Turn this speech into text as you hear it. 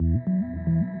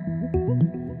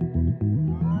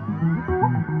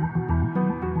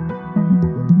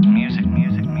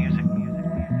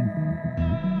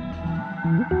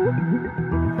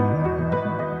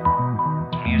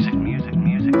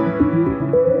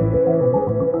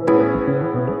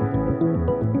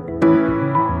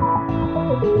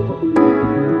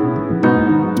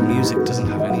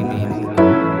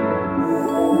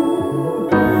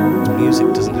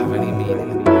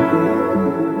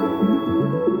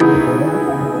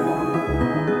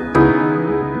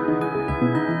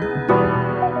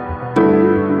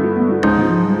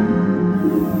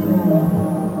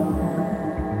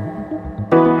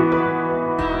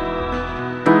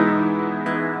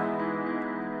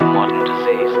modern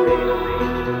disease.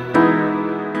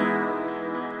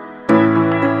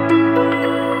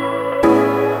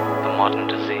 The modern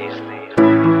disease.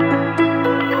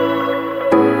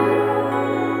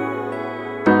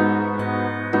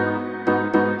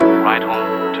 Ride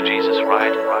home to Jesus,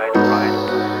 ride.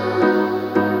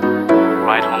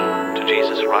 Ride home to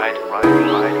Jesus, ride.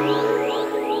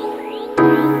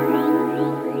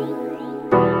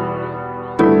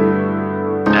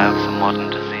 Doubt's a modern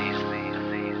disease.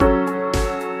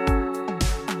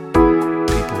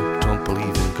 People don't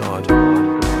believe in God.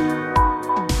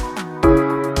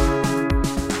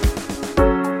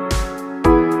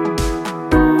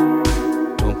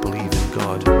 Don't believe in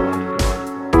God.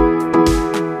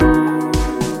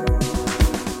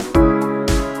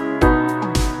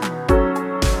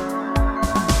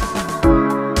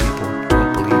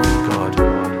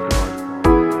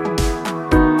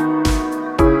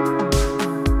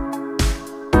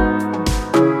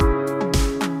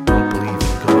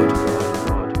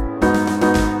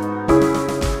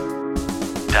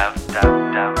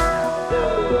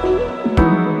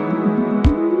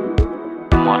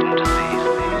 Modern disease.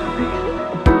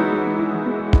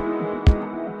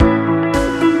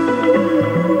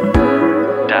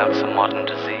 Doubt's a modern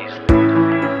disease.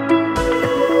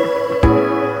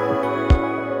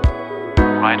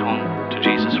 Ride home to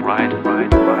Jesus, ride.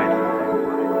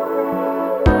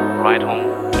 Ride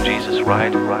home to Jesus,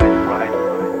 ride.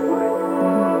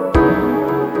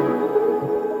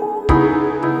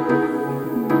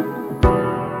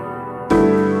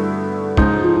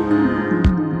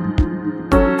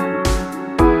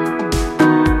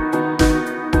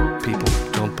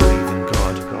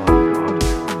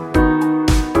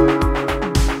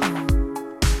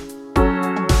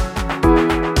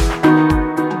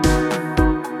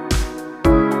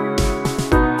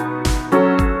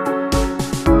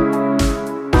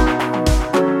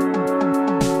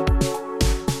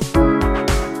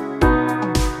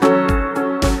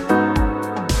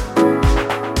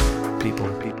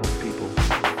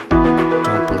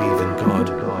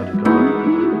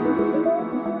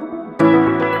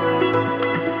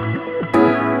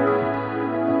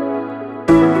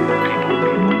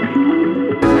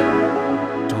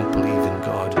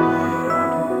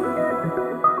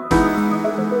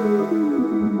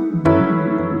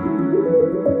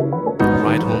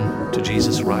 Ride home to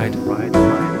Jesus, ride.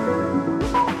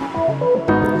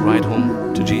 Ride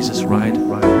home to Jesus,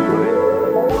 ride.